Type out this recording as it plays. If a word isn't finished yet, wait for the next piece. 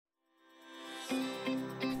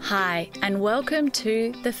Hi, and welcome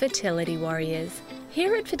to the Fertility Warriors.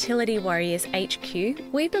 Here at Fertility Warriors HQ,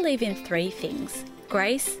 we believe in three things: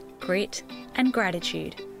 grace, grit, and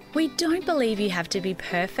gratitude. We don't believe you have to be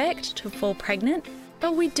perfect to fall pregnant,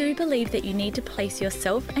 but we do believe that you need to place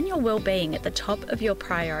yourself and your well-being at the top of your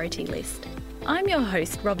priority list. I'm your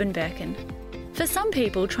host, Robin Birkin. For some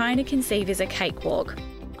people, trying to conceive is a cakewalk.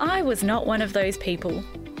 I was not one of those people.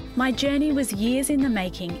 My journey was years in the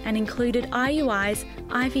making and included IUIs,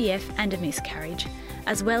 IVF and a miscarriage,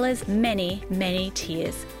 as well as many, many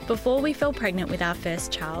tears before we fell pregnant with our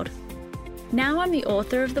first child. Now I'm the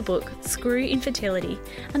author of the book Screw Infertility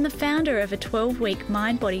and the founder of a 12-week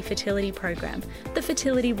mind-body fertility program, the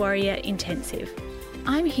Fertility Warrior Intensive.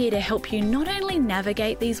 I'm here to help you not only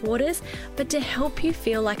navigate these waters, but to help you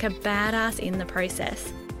feel like a badass in the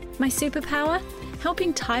process. My superpower?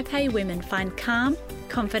 Helping Type A women find calm,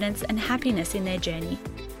 confidence and happiness in their journey.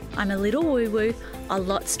 I'm a little woo-woo, a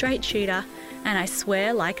lot straight shooter, and I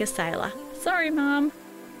swear like a sailor. Sorry, Mum.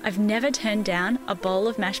 I've never turned down a bowl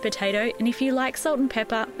of mashed potato, and if you like salt and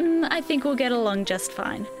pepper, I think we'll get along just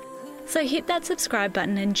fine. So hit that subscribe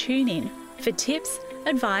button and tune in for tips,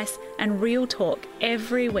 advice, and real talk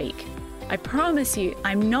every week. I promise you,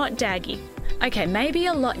 I'm not daggy. Okay, maybe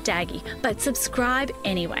a lot daggy, but subscribe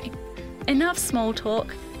anyway. Enough small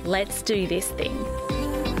talk, let's do this thing.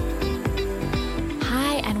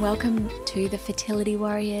 Hi, and welcome to the Fertility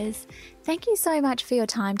Warriors. Thank you so much for your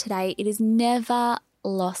time today. It is never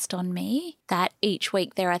lost on me that each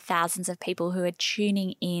week there are thousands of people who are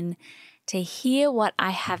tuning in to hear what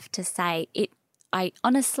I have to say. It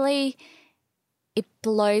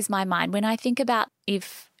blows my mind when I think about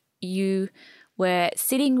if you were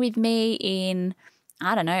sitting with me in,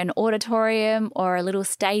 I don't know, an auditorium or a little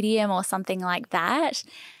stadium or something like that.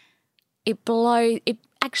 It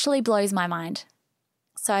actually blows my mind.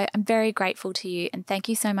 So I'm very grateful to you and thank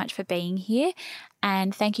you so much for being here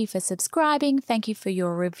and thank you for subscribing. Thank you for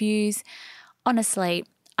your reviews. Honestly,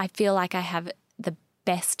 I feel like I have the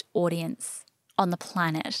best audience on the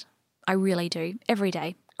planet. I really do. Every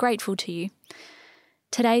day. Grateful to you.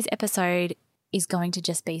 Today's episode is going to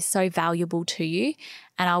just be so valuable to you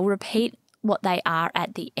and I'll repeat what they are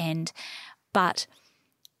at the end. But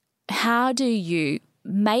how do you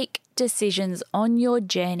make decisions on your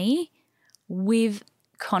journey with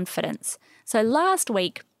confidence? So last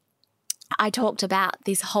week, I talked about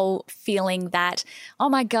this whole feeling that, oh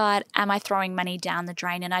my God, am I throwing money down the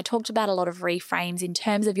drain? And I talked about a lot of reframes in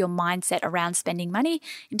terms of your mindset around spending money,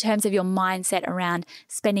 in terms of your mindset around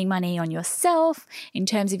spending money on yourself, in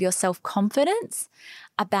terms of your self-confidence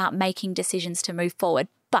about making decisions to move forward.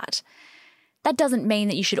 But that doesn't mean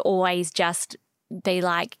that you should always just be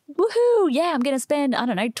like, woohoo, yeah, I'm going to spend, I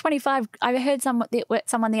don't know, 25. I heard someone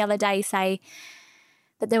the other day say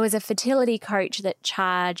that there was a fertility coach that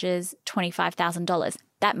charges $25,000.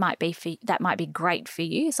 That might be great for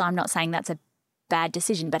you. So I'm not saying that's a bad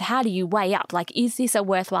decision, but how do you weigh up? Like, is this a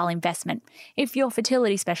worthwhile investment? If your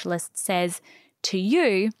fertility specialist says to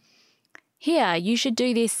you, here, you should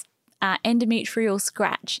do this endometrial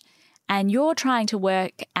scratch, and you're trying to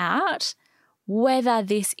work out whether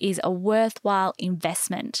this is a worthwhile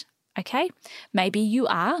investment, okay? Maybe you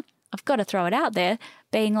are, I've got to throw it out there,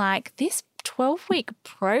 being like, this 12-week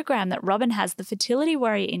program that Robin has, the Fertility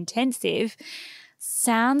Warrior Intensive,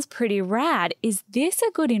 sounds pretty rad. Is this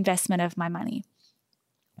a good investment of my money?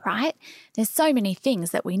 Right? There's so many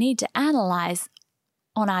things that we need to analyze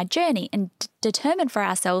on our journey and determine for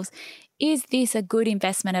ourselves, is this a good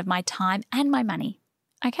investment of my time and my money?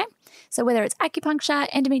 Okay? So whether it's acupuncture,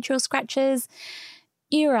 endometrial scratches,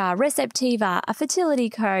 ERA, Receptiva, a fertility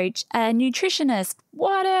coach, a nutritionist,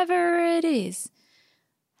 whatever it is,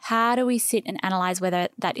 how do we sit and analyze whether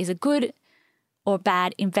that is a good or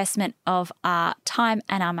bad investment of our time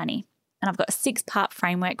and our money? And I've got a 6-part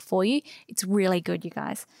framework for you. It's really good, you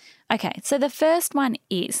guys. Okay, so the first one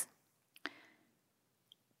is,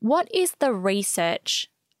 what is the research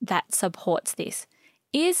that supports this?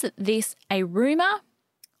 Is this a rumor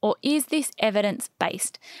or is this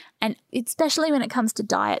evidence-based? And especially when it comes to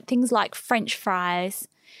diet, things like French fries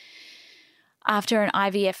after an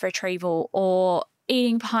IVF retrieval or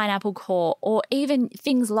eating pineapple core, or even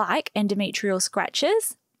things like endometrial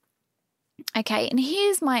scratches. Okay, and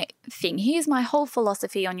here's my thing. Here's my whole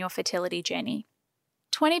philosophy on your fertility journey.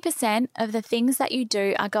 20% of the things that you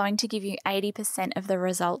do are going to give you 80% of the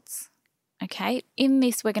results. Okay, in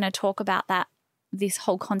this, we're going to talk about this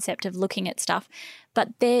whole concept of looking at stuff. But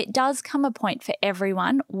there does come a point for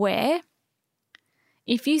everyone where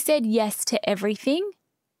if you said yes to everything,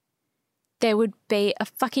 there would be a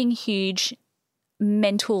fucking huge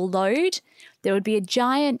mental load There would be a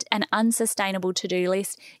giant and unsustainable to-do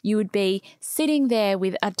list. You would be sitting there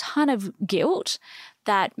with a ton of guilt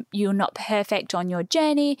that you're not perfect on your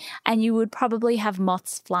journey, and you would probably have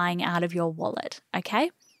moths flying out of your wallet,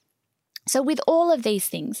 okay? So with all of these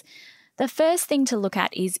things, the first thing to look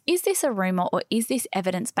at is this a rumor or is this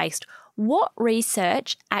evidence-based? What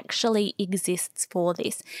research actually exists for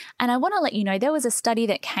this? And I want to let you know there was a study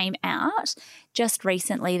that came out just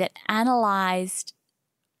recently that analysed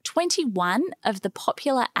 21 of the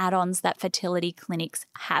popular add-ons that fertility clinics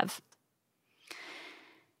have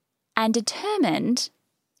and determined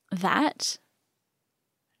that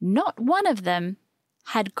not one of them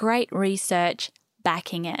had great research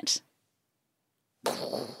backing it.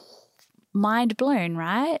 Mind blown,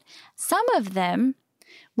 right? Some of them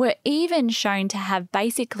were even shown to have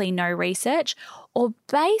basically no research or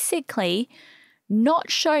basically not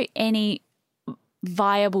show any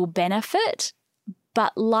viable benefit,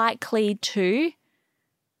 but likely to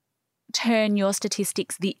turn your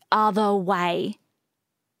statistics the other way.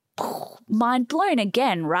 Mind blown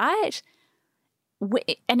again, right?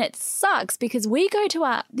 And it sucks because we go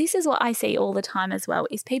to this is what I see all the time as well,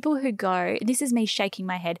 is people who go, this is me shaking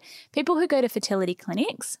my head, people who go to fertility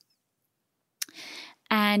clinics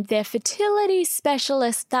and their fertility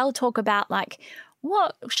specialists, they'll talk about like,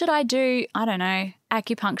 what should I do? I don't know,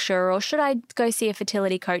 acupuncture, or should I go see a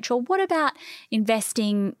fertility coach? Or what about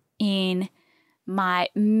investing in my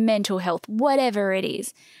mental health, whatever it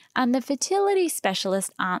is? And the fertility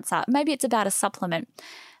specialist answer, maybe it's about a supplement.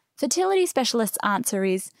 Fertility specialist's answer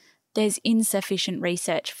is there's insufficient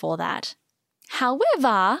research for that.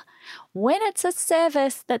 However, when it's a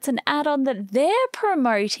service that's an add-on that they're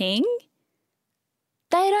promoting,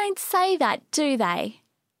 they don't say that, do they?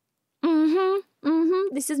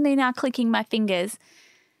 This is me now clicking my fingers.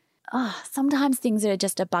 Sometimes things are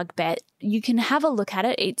just a bugbear. You can have a look at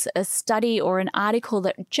it. It's a study or an article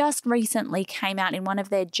that just recently came out in one of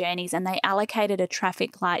their journeys, and they allocated a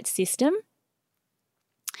traffic light system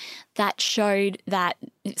that showed that,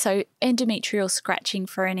 so endometrial scratching,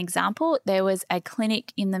 for an example, there was a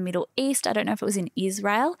clinic in the Middle East. I don't know if it was in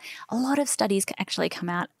Israel. A lot of studies can actually come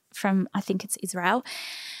out from, I think it's Israel,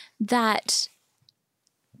 that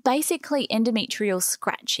basically endometrial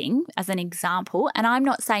scratching, as an example, and I'm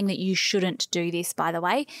not saying that you shouldn't do this, by the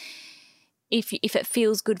way, if it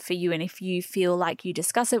feels good for you and if you feel like you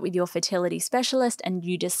discuss it with your fertility specialist and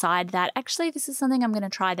you decide that actually this is something I'm going to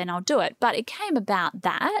try, then I'll do it. But it came about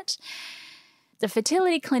that the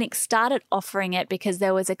fertility clinic started offering it because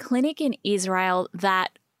there was a clinic in Israel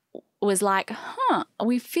that was like,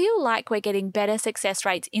 we feel like we're getting better success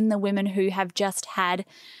rates in the women who have just had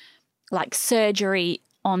like surgery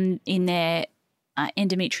in their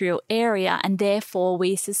endometrial area, and therefore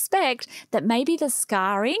we suspect that maybe the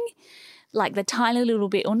scarring, like the tiny little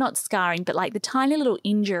bit, or not scarring, but like the tiny little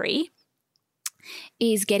injury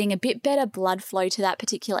is getting a bit better blood flow to that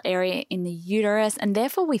particular area in the uterus, and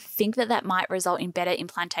therefore we think that that might result in better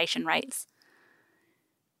implantation rates.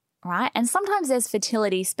 Right? And sometimes there's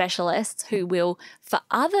fertility specialists who will, for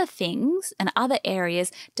other things and other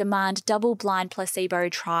areas, demand double-blind placebo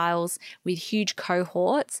trials with huge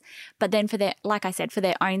cohorts. But then for their, like I said, for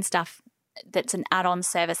their own stuff that's an add-on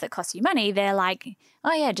service that costs you money, they're like,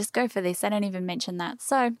 oh yeah, just go for this. They don't even mention that.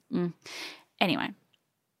 So anyway,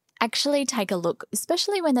 actually take a look,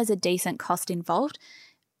 especially when there's a decent cost involved.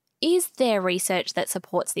 Is there research that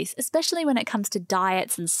supports this, especially when it comes to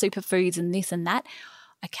diets and superfoods and this and that?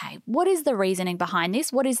 Okay, what is the reasoning behind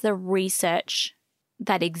this? What is the research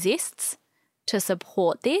that exists to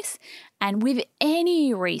support this? And with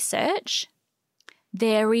any research,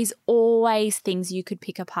 there is always things you could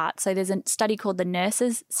pick apart. So there's a study called the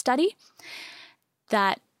Nurses Study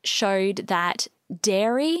that showed that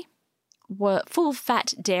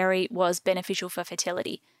full-fat dairy was beneficial for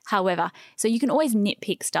fertility. However, so you can always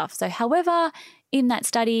nitpick stuff. So however, in that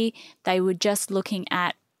study, they were just looking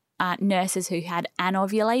at nurses who had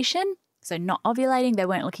anovulation, so not ovulating. They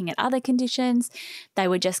weren't looking at other conditions. They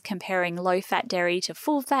were just comparing low-fat dairy to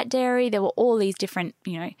full-fat dairy. There were all these different,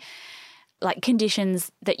 like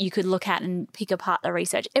conditions that you could look at and pick apart the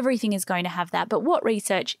research. Everything is going to have that. But what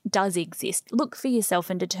research does exist? Look for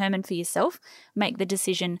yourself and determine for yourself. Make the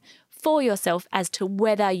decision for yourself as to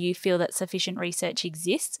whether you feel that sufficient research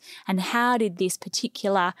exists and how did this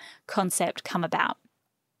particular concept come about.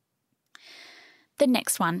 The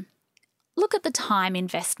next one, look at the time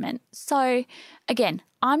investment. So again,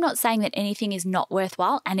 I'm not saying that anything is not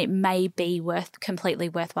worthwhile, and it may be completely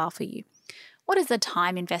worthwhile for you. what is the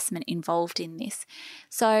time investment involved in this?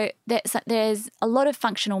 So there's a lot of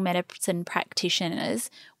functional medicine practitioners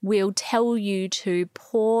will tell you to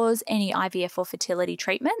pause any IVF or fertility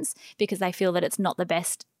treatments because they feel that it's not the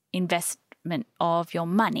best investment of your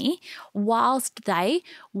money, whilst they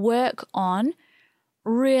work on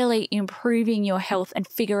really improving your health and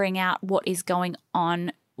figuring out what is going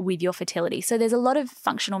on with your fertility. So there's a lot of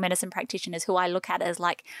functional medicine practitioners who I look at as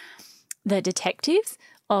like the detectives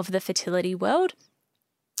of the fertility world.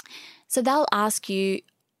 So they'll ask you,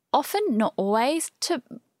 often, not always, to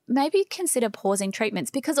maybe consider pausing treatments,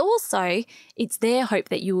 because also it's their hope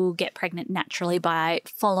that you will get pregnant naturally by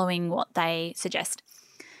following what they suggest.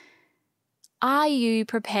 Are you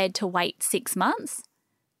prepared to wait 6 months?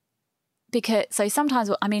 Because so sometimes,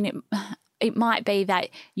 it might be that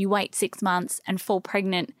you wait 6 months and fall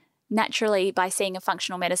pregnant naturally by seeing a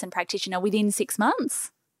functional medicine practitioner within 6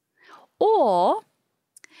 months. Or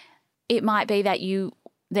it might be that you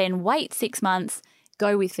then wait 6 months,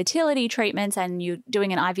 go with fertility treatments, and you're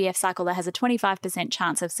doing an IVF cycle that has a 25%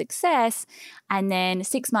 chance of success, and then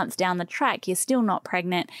 6 months down the track, you're still not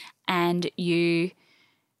pregnant and you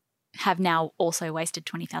have now also wasted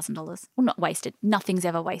 $20,000. Well, not wasted. Nothing's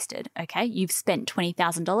ever wasted, okay? You've spent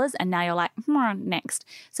 $20,000 and now you're like, next.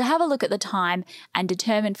 So have a look at the time and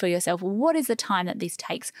determine for yourself, what is the time that this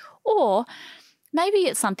takes? Or maybe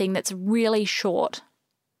it's something that's really short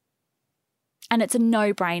and it's a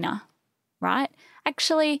no-brainer, right?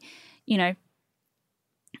 Actually,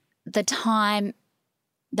 the time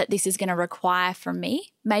that this is going to require from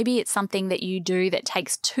me, maybe it's something that you do that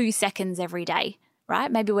takes 2 seconds every day, right?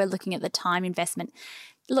 Maybe we're looking at the time investment.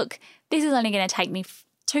 Look, this is only going to take me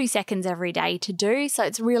 2 seconds every day to do, so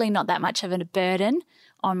it's really not that much of a burden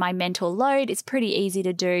on my mental load. It's pretty easy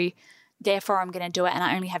to do, therefore I'm going to do it, and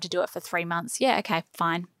I only have to do it for 3 months. Yeah, okay,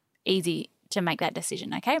 fine. Easy to make that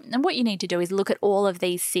decision, okay? And what you need to do is look at all of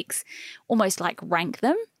these 6, almost like rank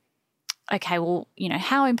them. Okay, well,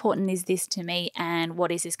 how important is this to me and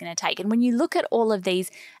what is this going to take? And when you look at all of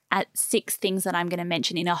these at 6 things that I'm going to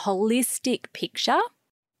mention in a holistic picture,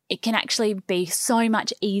 it can actually be so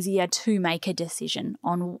much easier to make a decision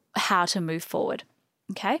on how to move forward,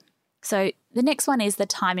 okay? So the next one is the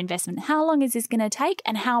time investment. How long is this going to take,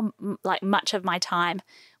 and how much of my time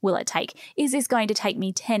will it take? Is this going to take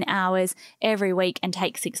me 10 hours every week and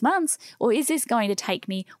take 6 months, or is this going to take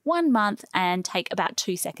me 1 month and take about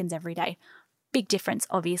 2 seconds every day? Big difference,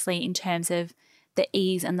 obviously, in terms of the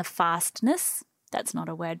ease and the fastness. That's not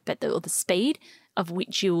a word, but the speed of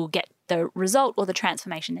which you will get the result or the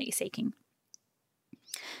transformation that you're seeking.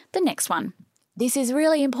 The next one. This is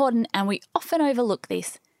really important and we often overlook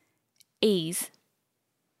this. Ease.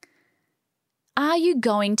 Are you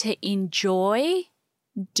going to enjoy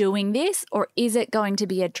doing this, or is it going to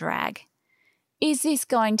be a drag? Is this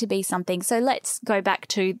going to be something? So let's go back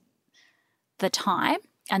to the time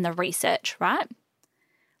and the research, right?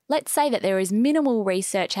 Let's say that there is minimal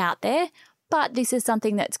research out there, but this is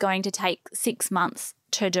something that's going to take 6 months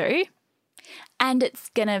to do, and it's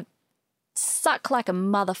going to suck like a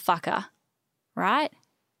motherfucker, right?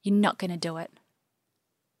 You're not going to do it.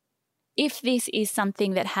 If this is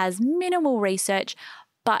something that has minimal research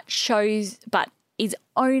but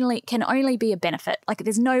can only be a benefit, like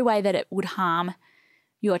there's no way that it would harm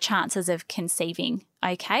your chances of conceiving,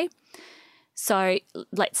 okay? So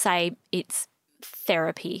let's say it's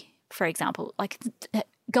therapy, for example. Like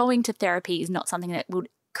going to therapy is not something that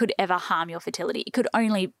could ever harm your fertility. It could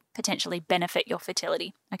only potentially benefit your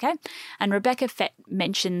fertility, okay? And Rebecca Fett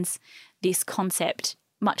mentions this concept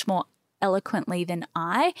much more eloquently than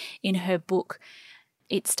I in her book,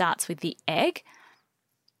 It Starts with the Egg,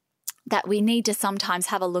 that we need to sometimes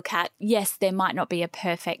have a look at. Yes, there might not be a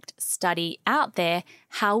perfect study out there.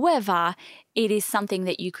 However, it is something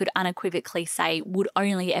that you could unequivocally say would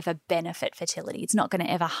only ever benefit fertility. It's not going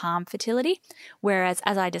to ever harm fertility. Whereas,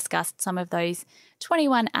 as I discussed, some of those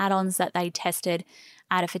 21 add-ons that they tested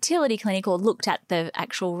at a fertility clinic or looked at the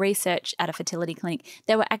actual research at a fertility clinic,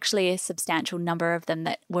 there were actually a substantial number of them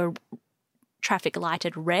that were traffic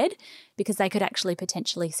lighted red because they could actually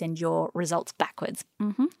potentially send your results backwards.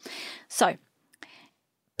 So,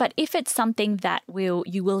 but if it's something that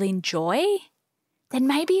you will enjoy, then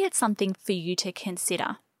maybe it's something for you to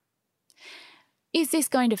consider. Is this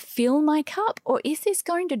going to fill my cup, or is this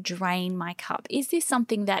going to drain my cup? Is this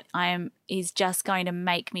something that is just going to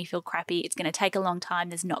make me feel crappy? It's going to take a long time.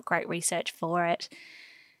 There's not great research for it.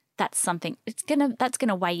 That's something that's going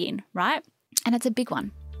to weigh in, right? And it's a big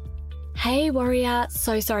one. Hey warrior,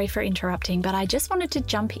 so sorry for interrupting, but I just wanted to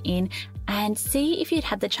jump in and see if you'd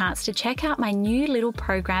had the chance to check out my new little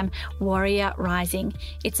program, Warrior Rising.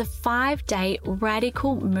 It's a 5-day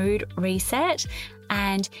radical mood reset,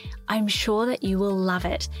 and I'm sure that you will love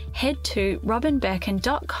it. Head to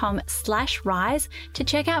robinbirkin.com/rise to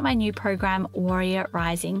check out my new program, Warrior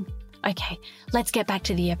Rising. Okay, let's get back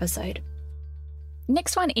to the episode.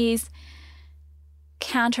 Next one is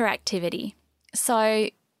counteractivity. So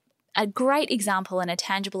a great example and a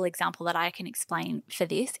tangible example that I can explain for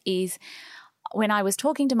this is when I was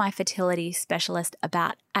talking to my fertility specialist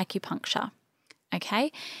about acupuncture,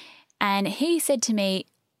 okay? And he said to me,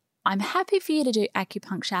 I'm happy for you to do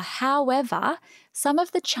acupuncture. However, some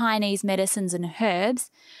of the Chinese medicines and herbs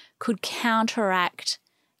could counteract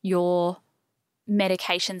your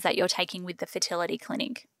medications that you're taking with the fertility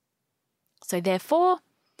clinic. So therefore,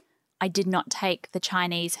 I did not take the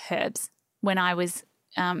Chinese herbs when I was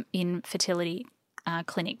in fertility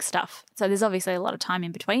clinic stuff. So there's obviously a lot of time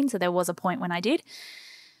in between. So there was a point when I did.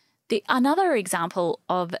 Another example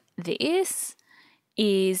of this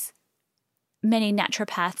is many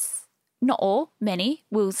naturopaths, not all, many,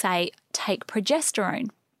 will say take progesterone.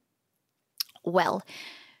 Well,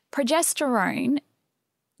 progesterone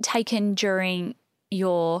taken during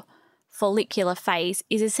your follicular phase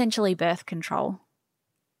is essentially birth control.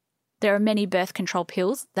 There are many birth control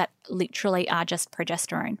pills that literally are just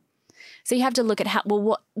progesterone. So you have to look at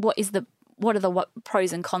what are the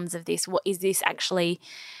pros and cons of this? What is this actually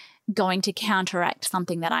going to counteract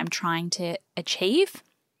something that I'm trying to achieve?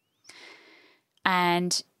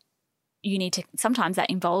 And you need to, sometimes that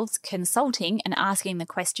involves consulting and asking the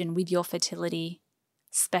question with your fertility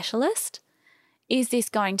specialist. Is this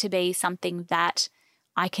going to be something that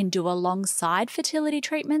I can do alongside fertility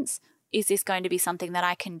treatments? Is this going to be something that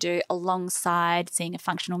I can do alongside seeing a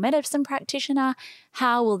functional medicine practitioner?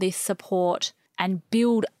 How will this support and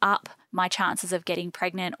build up my chances of getting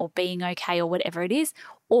pregnant or being okay or whatever it is?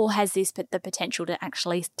 Or has this the potential to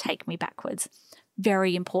actually take me backwards?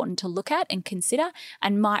 Very important to look at and consider,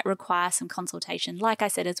 and might require some consultation. Like I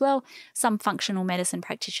said as well, some functional medicine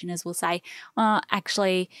practitioners will say,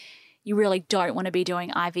 actually, you really don't want to be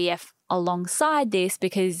doing IVF alongside this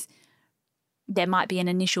because there might be an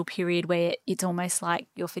initial period where it's almost like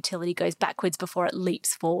your fertility goes backwards before it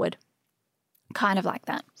leaps forward. Kind of like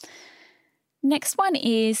that. Next one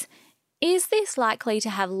is this likely to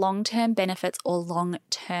have long-term benefits or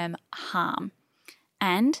long-term harm?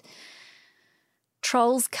 And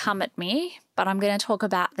trolls come at me, but I'm going to talk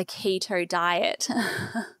about the keto diet.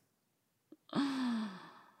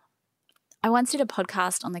 I once did a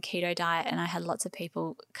podcast on the keto diet and I had lots of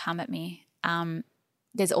people come at me.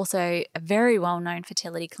 There's also a very well-known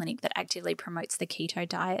fertility clinic that actively promotes the keto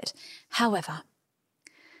diet. However,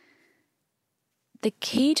 the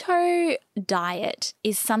keto diet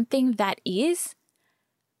is something that is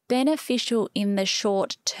beneficial in the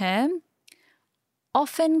short term,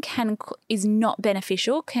 often is not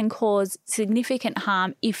beneficial, can cause significant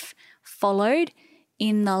harm if followed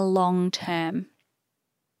in the long term,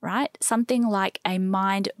 right? Something like a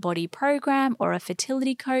mind-body program or a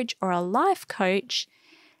fertility coach or a life coach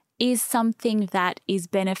is something that is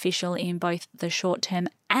beneficial in both the short term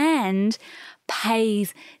and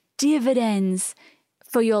pays dividends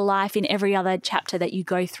for your life in every other chapter that you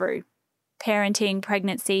go through. Parenting,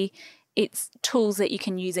 pregnancy, it's tools that you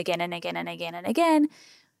can use again and again and again and again.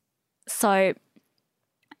 So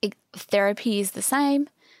therapy is the same.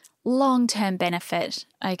 Long-term benefit,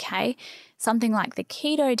 okay? Something like the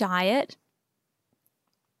keto diet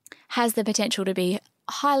has the potential to be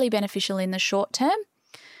highly beneficial in the short term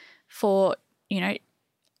for,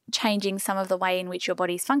 changing some of the way in which your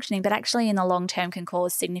body is functioning, but actually in the long term can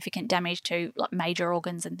cause significant damage to like major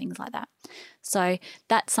organs and things like that. So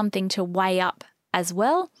that's something to weigh up as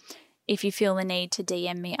well. If you feel the need to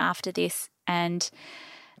DM me after this and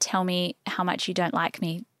tell me how much you don't like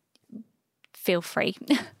me, feel free.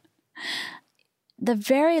 The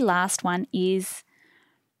very last one is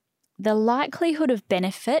the likelihood of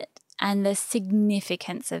benefit and the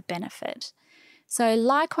significance of benefit. So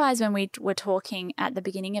likewise, when we were talking at the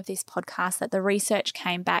beginning of this podcast that the research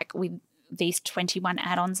came back with these 21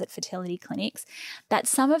 add-ons at fertility clinics, that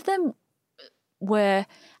some of them were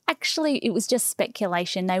actually, it was just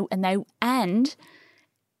speculation. And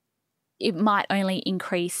it might only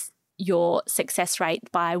increase your success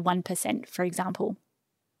rate by 1%, for example.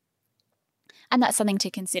 And that's something to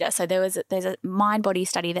consider. So there's a mind-body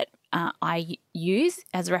study that I use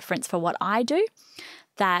as a reference for what I do,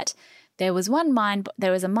 that there was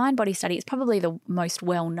a mind-body study, it's probably the most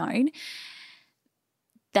well-known,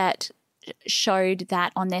 that showed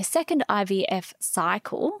that on their second IVF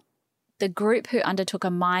cycle, the group who undertook a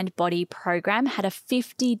mind-body program had a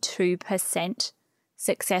 52%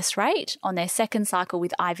 success rate on their second cycle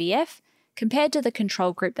with IVF compared to the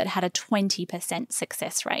control group that had a 20%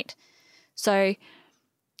 success rate. So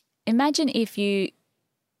imagine if you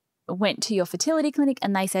went to your fertility clinic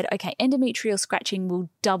and they said, okay, endometrial scratching will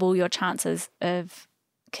double your chances of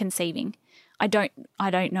conceiving. I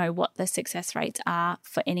don't know what the success rates are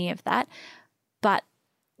for any of that, but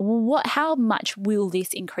how much will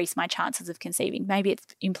this increase my chances of conceiving? Maybe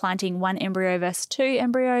it's implanting 1 embryo versus 2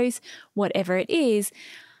 embryos, whatever it is.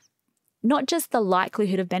 Not just the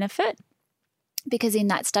likelihood of benefit, because in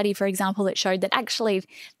that study, for example, it showed that actually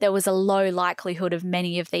there was a low likelihood of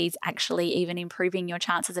many of these actually even improving your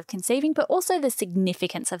chances of conceiving, but also the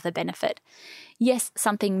significance of the benefit. Yes,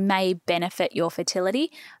 something may benefit your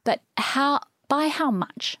fertility, but by how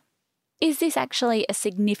much? Is this actually a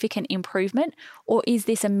significant improvement, or is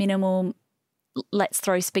this a minimal, let's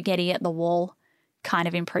throw spaghetti at the wall kind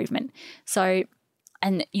of improvement? So,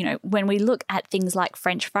 and when we look at things like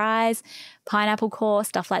French fries, pineapple core,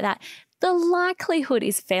 stuff like that, the likelihood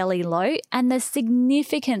is fairly low, and the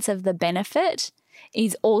significance of the benefit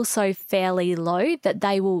is also fairly low that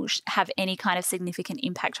they will have any kind of significant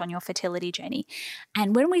impact on your fertility journey.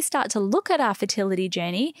 And when we start to look at our fertility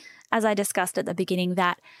journey, as I discussed at the beginning,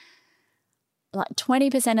 that like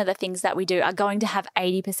 20% of the things that we do are going to have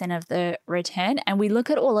 80% of the return. And we look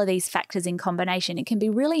at all of these factors in combination. It can be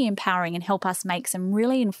really empowering and help us make some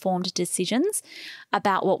really informed decisions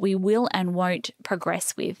about what we will and won't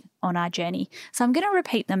progress with on our journey. So I'm going to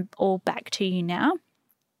repeat them all back to you now.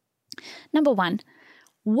 Number 1,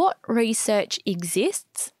 what research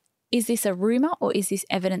exists? Is this a rumor or is this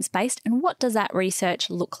evidence-based? And what does that research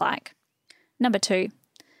look like? Number 2,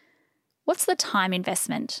 what's the time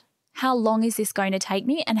investment? How long is this going to take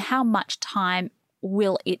me, and how much time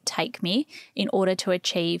will it take me in order to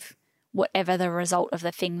achieve whatever the result of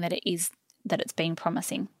the thing that it is that it's been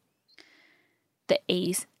promising? The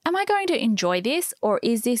ease. Am I going to enjoy this, or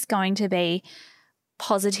is this going to be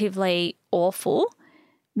positively awful?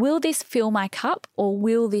 Will this fill my cup, or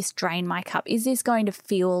will this drain my cup? Is this going to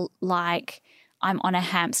feel like I'm on a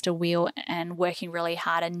hamster wheel and working really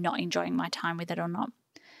hard and not enjoying my time with it or not?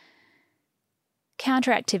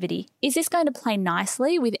 Counteractivity. Is this going to play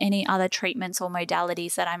nicely with any other treatments or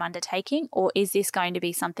modalities that I'm undertaking, or is this going to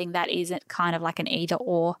be something that is kind of like an either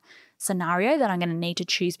or scenario that I'm going to need to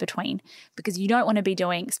choose between? Because you don't want to be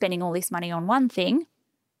spending all this money on one thing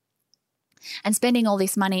and spending all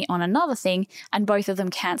this money on another thing and both of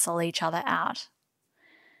them cancel each other out.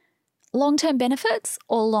 Long-term benefits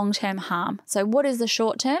or long-term harm? So what is the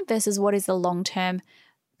short-term versus what is the long-term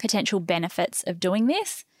potential benefits of doing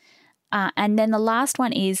this? And then the last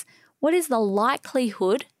one is, what is the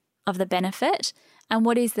likelihood of the benefit and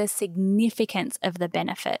what is the significance of the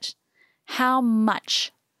benefit? How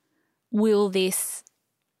much will this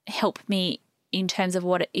help me in terms of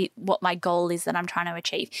what my goal is that I'm trying to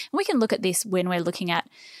achieve? And we can look at this when we're looking at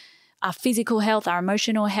our physical health, our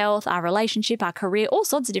emotional health, our relationship, our career, all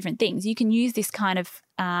sorts of different things. You can use this kind of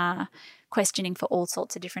questioning for all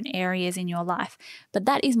sorts of different areas in your life. But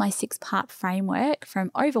that is my 6-part framework from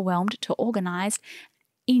overwhelmed to organized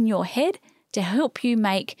in your head to help you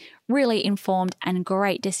make really informed and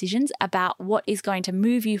great decisions about what is going to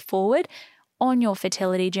move you forward on your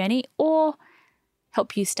fertility journey or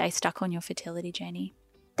help you stay stuck on your fertility journey.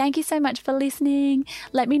 Thank you so much for listening.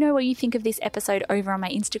 Let me know what you think of this episode over on my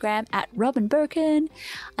Instagram at Robin Birkin.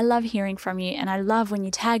 I love hearing from you, and I love when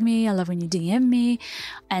you tag me. I love when you DM me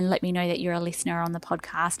and let me know that you're a listener on the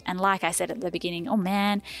podcast. And like I said at the beginning, oh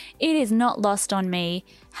man, it is not lost on me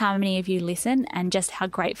how many of you listen and just how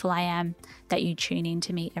grateful I am that you tune in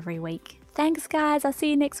to me every week. Thanks, guys. I'll see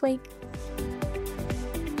you next week.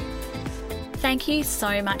 Thank you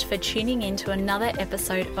so much for tuning in to another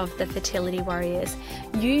episode of The Fertility Warriors.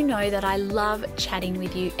 You know that I love chatting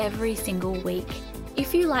with you every single week.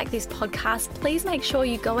 If you like this podcast, please make sure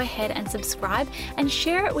you go ahead and subscribe and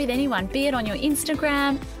share it with anyone, be it on your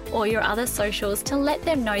Instagram or your other socials, to let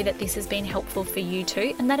them know that this has been helpful for you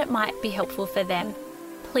too and that it might be helpful for them.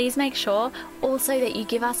 Please make sure also that you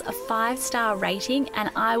give us a 5-star rating, and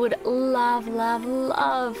I would love, love,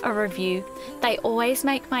 love a review. They always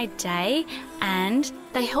make my day and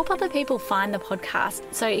they help other people find the podcast.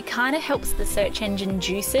 So it kind of helps the search engine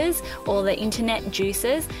juices or the internet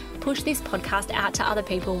juices push this podcast out to other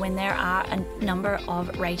people when there are a number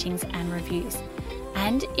of ratings and reviews.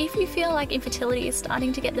 And if you feel like infertility is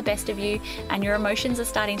starting to get the best of you and your emotions are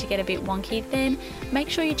starting to get a bit wonky, then make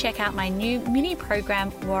sure you check out my new mini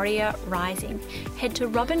program, Warrior Rising. Head to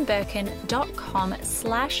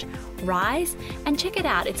robinbirkin.com/rise and check it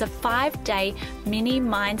out. It's a 5-day mini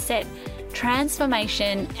mindset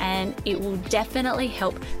transformation, and it will definitely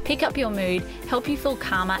help pick up your mood, help you feel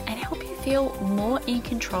calmer, and help you feel more in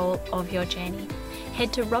control of your journey.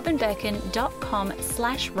 Head to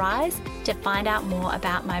robinbirkin.com/rise to find out more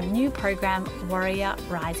about my new program, Warrior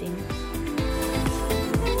Rising.